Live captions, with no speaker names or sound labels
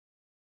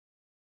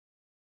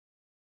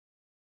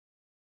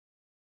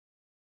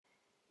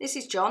This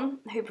is John,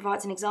 who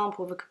provides an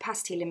example of a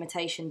capacity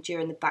limitation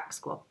during the back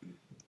squat.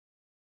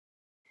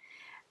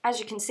 As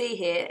you can see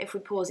here, if we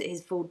pause at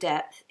his full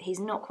depth, he's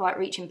not quite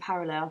reaching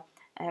parallel,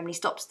 and he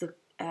stops the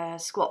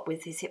squat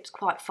with his hips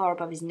quite far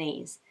above his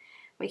knees.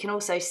 We can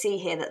also see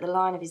here that the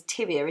line of his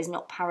tibia is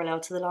not parallel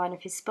to the line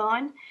of his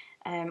spine,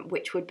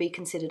 which would be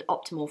considered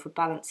optimal for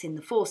balancing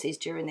the forces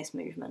during this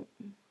movement.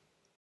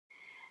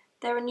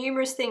 There are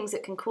numerous things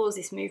that can cause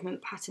this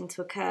movement pattern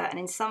to occur, and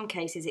in some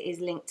cases it is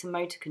linked to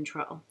motor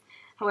control.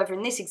 However,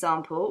 in this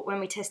example, when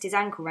we test his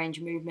ankle range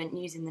of movement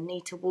using the knee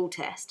to wall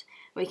test,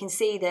 we can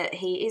see that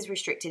he is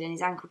restricted in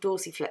his ankle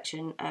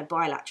dorsiflexion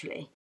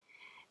bilaterally.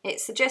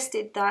 It's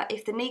suggested that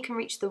if the knee can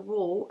reach the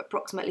wall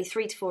approximately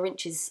 3 to 4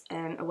 inches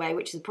away,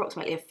 which is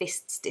approximately a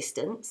fist's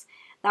distance,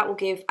 that will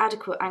give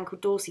adequate ankle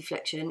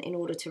dorsiflexion in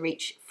order to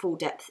reach full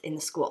depth in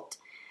the squat.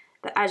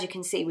 But as you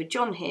can see with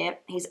John here,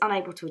 he's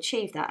unable to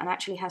achieve that and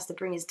actually has to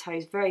bring his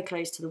toes very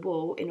close to the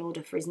wall in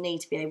order for his knee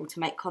to be able to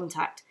make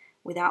contact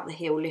without the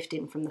heel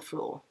lifting from the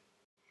floor.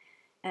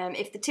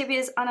 If the tibia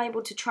is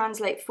unable to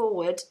translate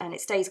forward and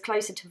it stays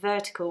closer to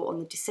vertical on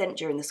the descent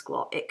during the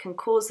squat, it can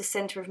cause the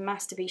centre of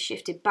mass to be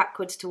shifted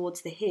backwards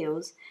towards the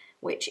heels,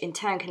 which in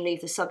turn can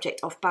leave the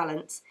subject off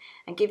balance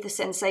and give the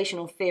sensation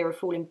or fear of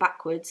falling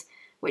backwards,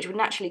 which would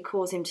naturally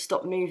cause him to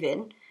stop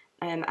moving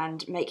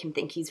and make him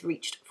think he's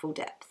reached full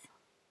depth.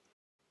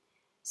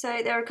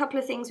 So there are a couple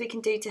of things we can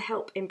do to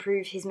help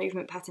improve his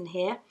movement pattern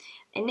here.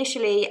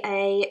 Initially,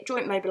 a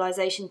joint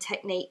mobilisation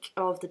technique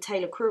of the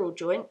talar-crural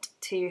joint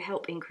to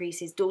help increase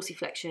his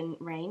dorsiflexion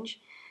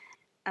range.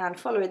 And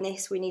following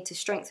this, we need to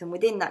strengthen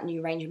within that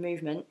new range of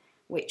movement,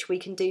 which we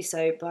can do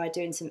so by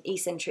doing some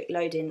eccentric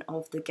loading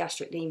of the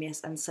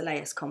gastrocnemius and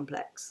soleus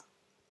complex.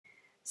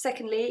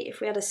 Secondly, if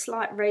we had a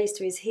slight raise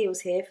to his heels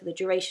here for the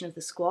duration of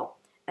the squat,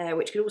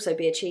 which could also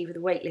be achieved with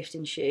a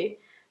weightlifting shoe,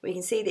 we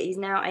can see that he's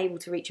now able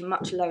to reach a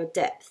much lower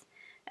depth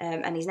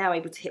and he's now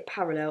able to hit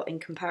parallel in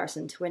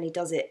comparison to when he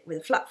does it with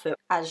a flat foot,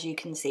 as you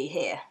can see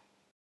here.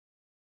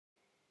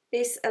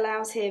 This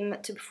allows him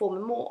to perform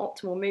a more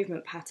optimal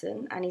movement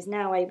pattern and he's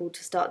now able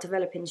to start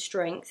developing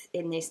strength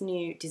in this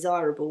new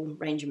desirable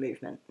range of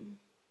movement.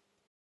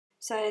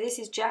 So this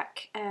is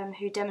Jack,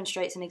 who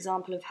demonstrates an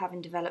example of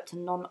having developed a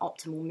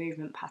non-optimal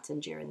movement pattern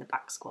during the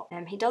back squat.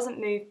 He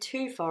doesn't move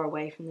too far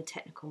away from the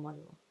technical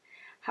model.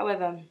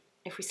 However,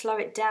 if we slow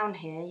it down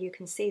here, you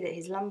can see that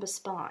his lumbar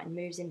spine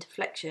moves into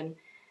flexion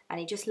and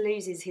he just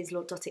loses his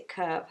lordotic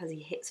curve as he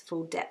hits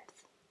full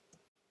depth.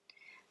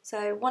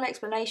 So one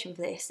explanation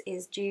for this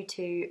is due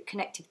to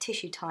connective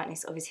tissue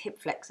tightness of his hip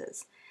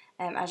flexors,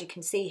 as you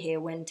can see here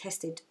when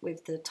tested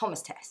with the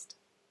Thomas test,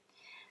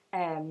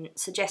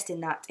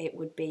 suggesting that it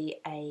would be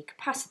a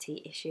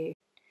capacity issue.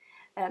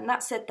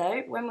 That said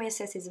though, when we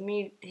assess his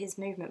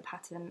movement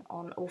pattern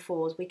on all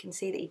fours, we can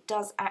see that he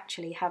does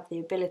actually have the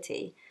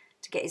ability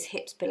to get his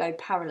hips below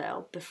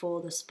parallel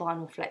before the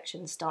spinal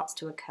flexion starts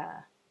to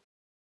occur.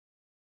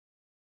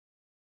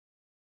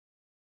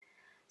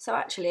 So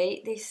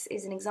actually, this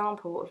is an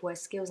example of where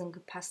skills and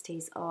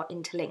capacities are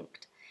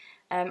interlinked.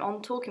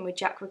 On talking with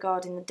Jack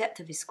regarding the depth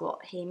of his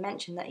squat, he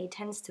mentioned that he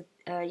tends to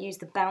use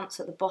the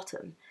bounce at the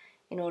bottom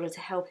in order to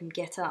help him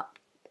get up,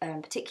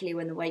 particularly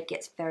when the weight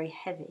gets very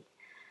heavy.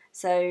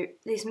 So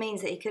this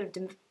means that he could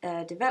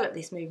have developed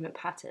this movement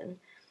pattern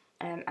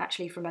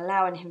actually from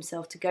allowing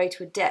himself to go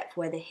to a depth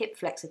where the hip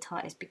flexor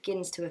tightness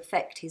begins to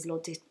affect his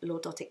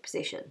lordotic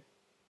position.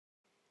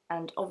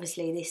 And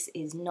obviously this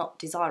is not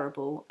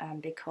desirable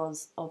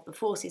because of the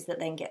forces that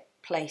then get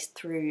placed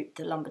through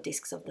the lumbar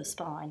discs of the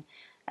spine,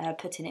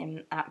 putting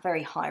him at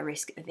very high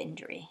risk of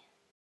injury.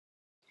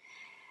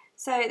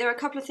 So there are a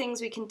couple of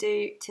things we can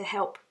do to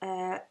help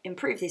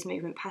improve this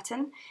movement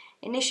pattern.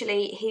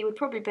 Initially, he would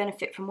probably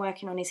benefit from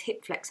working on his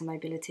hip flexor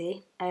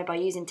mobility by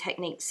using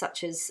techniques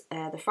such as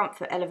the front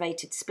foot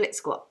elevated split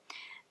squat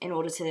in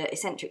order to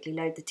eccentrically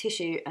load the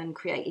tissue and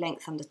create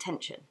length under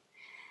tension.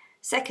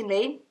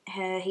 Secondly,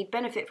 he'd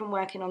benefit from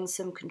working on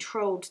some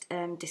controlled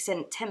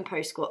descent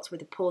tempo squats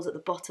with a pause at the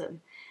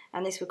bottom,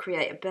 and this would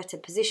create a better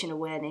position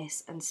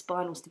awareness and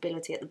spinal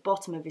stability at the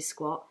bottom of his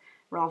squat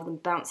rather than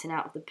bouncing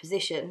out of the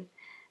position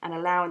and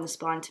allowing the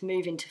spine to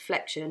move into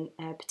flexion,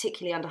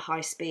 particularly under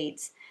high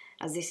speeds,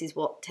 as this is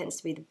what tends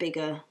to be the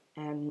bigger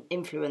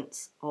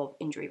influence of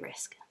injury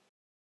risk.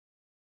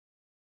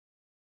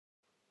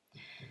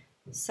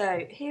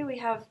 So here we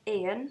have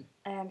Ian,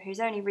 who's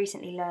only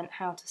recently learned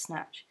how to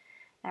snatch,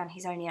 and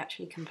he's only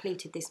actually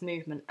completed this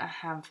movement a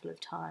handful of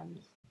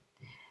times.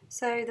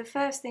 So the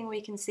first thing we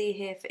can see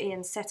here for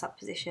Ian's setup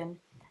position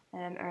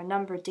are a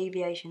number of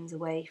deviations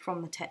away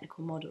from the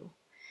technical model.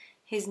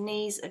 His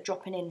knees are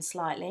dropping in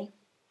slightly,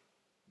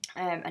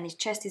 and his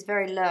chest is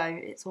very low,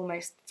 it's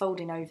almost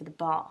folding over the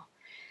bar.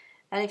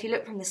 And if you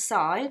look from the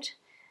side,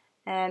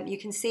 you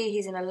can see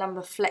he's in a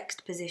lumbar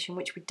flexed position,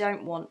 which we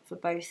don't want for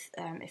both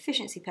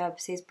efficiency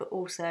purposes but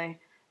also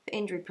for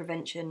injury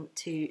prevention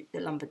to the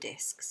lumbar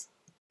discs.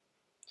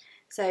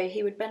 So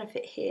he would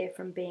benefit here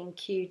from being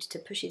cued to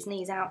push his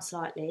knees out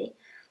slightly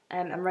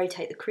and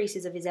rotate the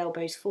creases of his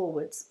elbows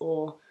forwards,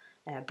 or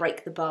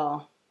break the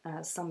bar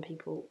as some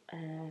people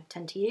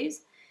tend to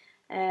use.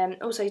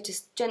 Also,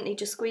 just gently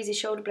just squeeze his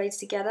shoulder blades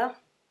together,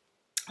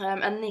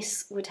 and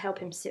this would help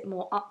him sit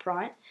more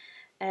upright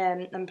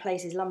and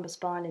place his lumbar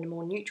spine in a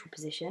more neutral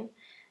position,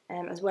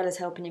 as well as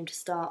helping him to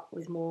start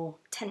with more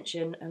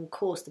tension and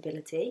core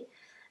stability,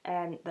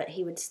 but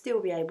he would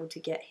still be able to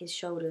get his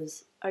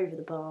shoulders over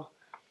the bar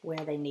where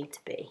they need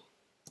to be.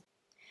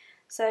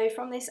 So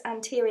from this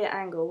anterior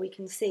angle we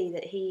can see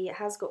that he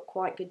has got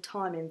quite good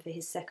timing for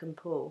his second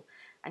pull,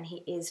 and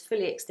he is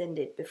fully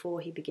extended before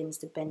he begins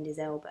to bend his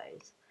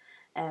elbows.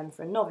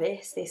 For a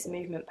novice, this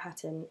movement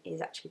pattern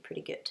is actually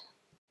pretty good.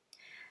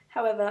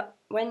 However,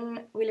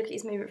 when we look at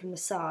his movement from the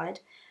side,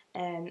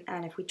 and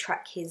if we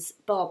track his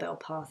barbell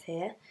path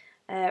here,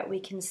 we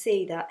can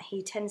see that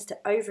he tends to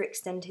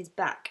overextend his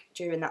back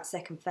during that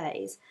second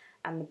phase,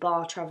 and the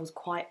bar travels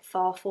quite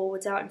far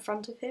forwards out in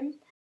front of him.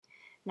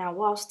 Now,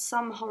 whilst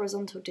some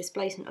horizontal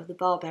displacement of the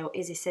barbell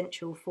is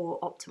essential for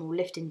optimal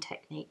lifting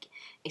technique,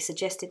 it's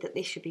suggested that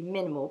this should be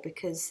minimal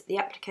because the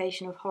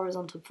application of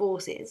horizontal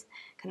forces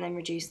can then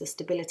reduce the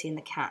stability in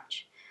the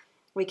catch.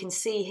 We can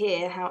see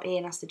here how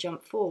Ian has to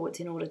jump forwards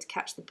in order to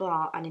catch the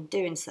bar, and in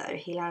doing so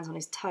he lands on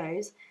his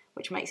toes,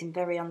 which makes him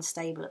very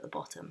unstable at the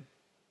bottom.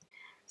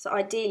 So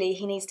ideally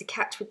he needs to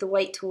catch with the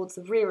weight towards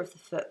the rear of the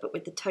foot, but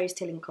with the toes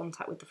still in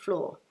contact with the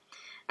floor.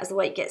 As the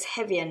weight gets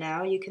heavier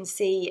now, you can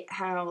see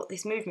how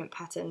this movement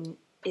pattern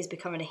is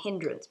becoming a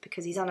hindrance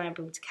because he's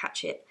unable to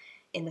catch it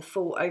in the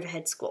full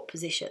overhead squat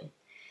position.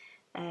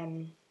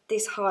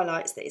 This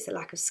highlights that it's a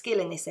lack of skill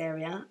in this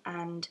area,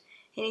 and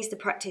he needs to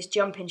practice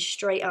jumping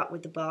straight up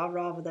with the bar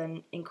rather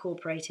than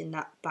incorporating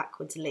that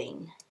backwards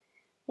lean.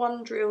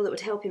 One drill that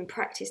would help him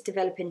practice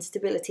developing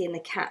stability in the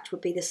catch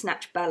would be the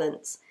snatch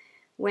balance.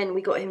 When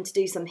we got him to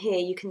do some here,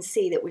 you can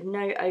see that with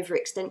no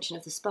overextension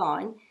of the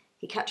spine,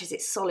 he catches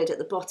it solid at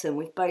the bottom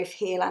with both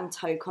heel and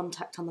toe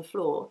contact on the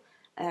floor,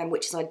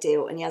 which is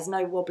ideal, and he has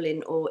no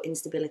wobbling or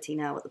instability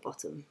now at the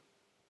bottom.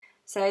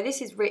 So this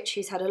is Rich,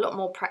 who's had a lot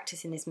more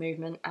practice in this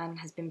movement and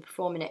has been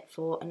performing it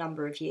for a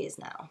number of years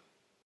now.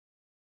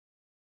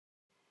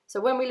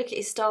 So when we look at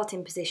his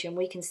starting position,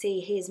 we can see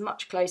he is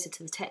much closer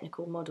to the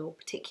technical model,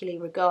 particularly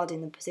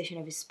regarding the position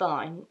of his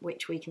spine,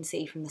 which we can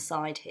see from the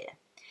side here.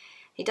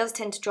 He does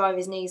tend to drive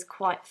his knees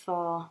quite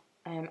far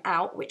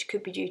out, which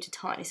could be due to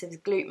tightness of his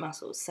glute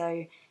muscles,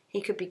 so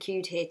he could be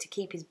cued here to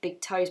keep his big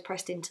toes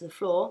pressed into the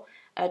floor,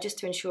 just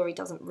to ensure he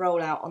doesn't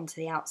roll out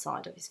onto the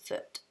outside of his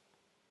foot.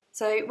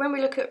 So when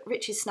we look at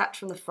Rich's snatch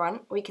from the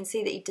front, we can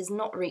see that he does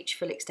not reach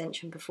full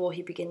extension before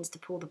he begins to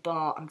pull the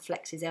bar and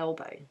flex his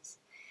elbows.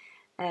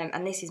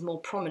 And this is more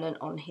prominent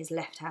on his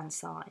left-hand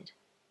side.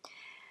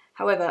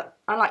 However,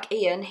 unlike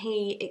Ian,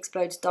 he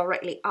explodes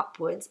directly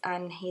upwards,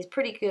 and he's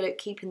pretty good at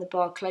keeping the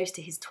bar close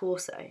to his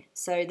torso,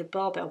 so the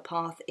barbell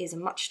path is a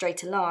much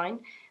straighter line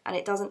and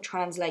it doesn't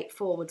translate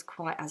forwards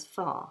quite as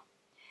far.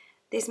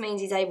 This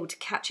means he's able to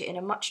catch it in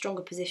a much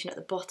stronger position at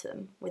the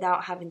bottom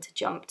without having to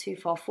jump too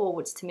far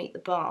forwards to meet the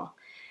bar.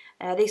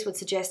 This would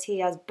suggest he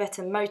has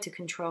better motor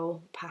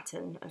control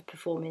pattern of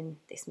performing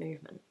this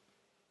movement.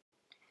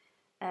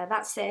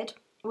 That said,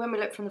 when we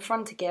look from the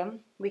front again,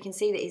 we can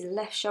see that his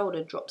left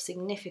shoulder drops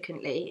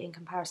significantly in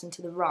comparison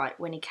to the right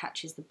when he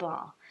catches the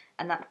bar,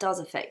 and that does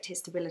affect his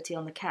stability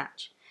on the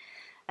catch.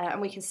 And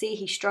we can see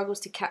he struggles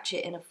to catch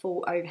it in a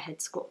full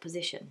overhead squat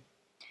position.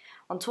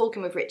 On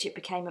talking with Rich, it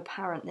became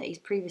apparent that he's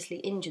previously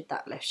injured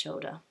that left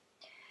shoulder.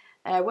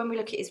 When we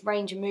look at his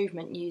range of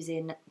movement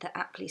using the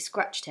Apley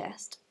scratch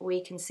test,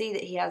 we can see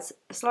that he has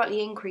a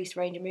slightly increased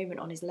range of movement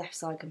on his left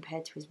side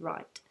compared to his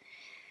right.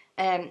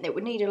 It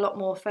would need a lot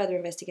more further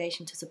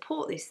investigation to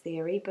support this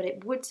theory, but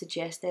it would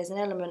suggest there's an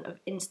element of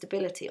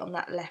instability on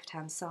that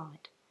left-hand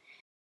side.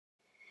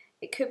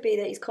 It could be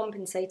that he's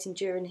compensating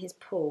during his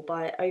pull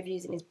by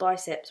overusing his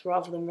biceps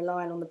rather than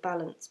relying on the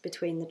balance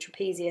between the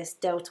trapezius,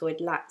 deltoid,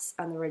 lats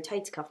and the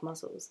rotator cuff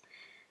muscles,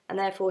 and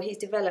therefore he's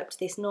developed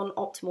this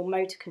non-optimal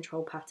motor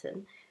control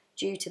pattern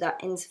due to that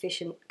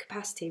insufficient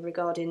capacity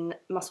regarding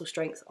muscle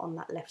strength on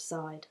that left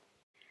side.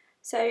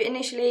 So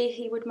initially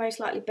he would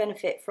most likely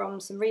benefit from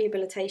some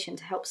rehabilitation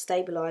to help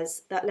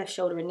stabilise that left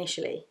shoulder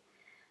initially.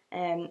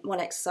 One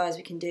exercise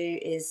we can do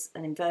is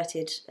an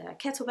inverted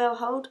kettlebell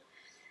hold.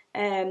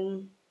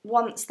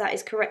 Once that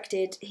is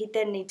corrected, he'd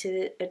then need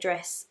to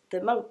address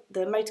the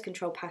motor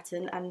control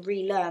pattern and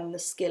relearn the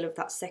skill of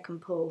that second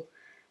pull.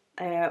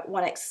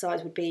 One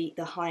exercise would be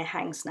the high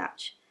hang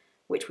snatch,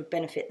 which would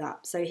benefit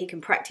that. So he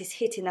can practice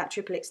hitting that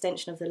triple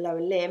extension of the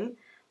lower limb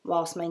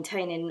whilst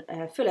maintaining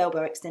a full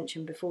elbow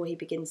extension before he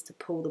begins to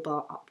pull the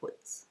bar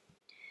upwards.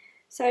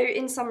 So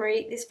in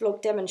summary, this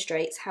vlog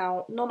demonstrates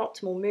how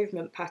non-optimal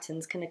movement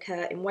patterns can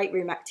occur in weight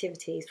room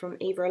activities from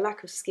either a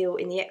lack of skill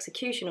in the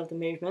execution of the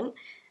movement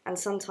and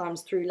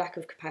sometimes through lack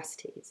of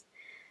capacities.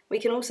 We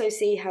can also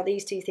see how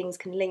these two things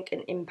can link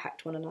and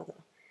impact one another.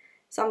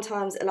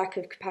 Sometimes a lack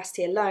of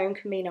capacity alone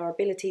can mean our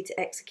ability to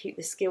execute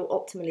the skill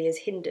optimally is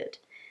hindered,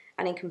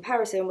 and in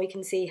comparison we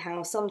can see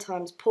how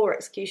sometimes poor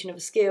execution of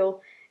a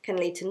skill can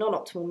lead to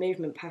non-optimal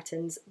movement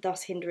patterns,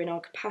 thus hindering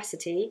our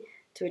capacity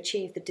to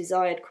achieve the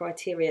desired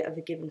criteria of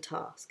a given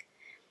task.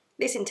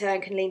 This in turn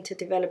can lead to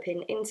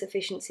developing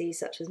insufficiencies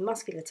such as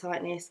muscular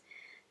tightness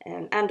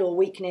and or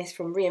weakness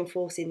from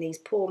reinforcing these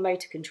poor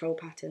motor control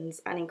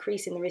patterns and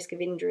increasing the risk of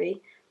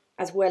injury,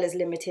 as well as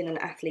limiting an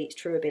athlete's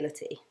true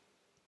ability.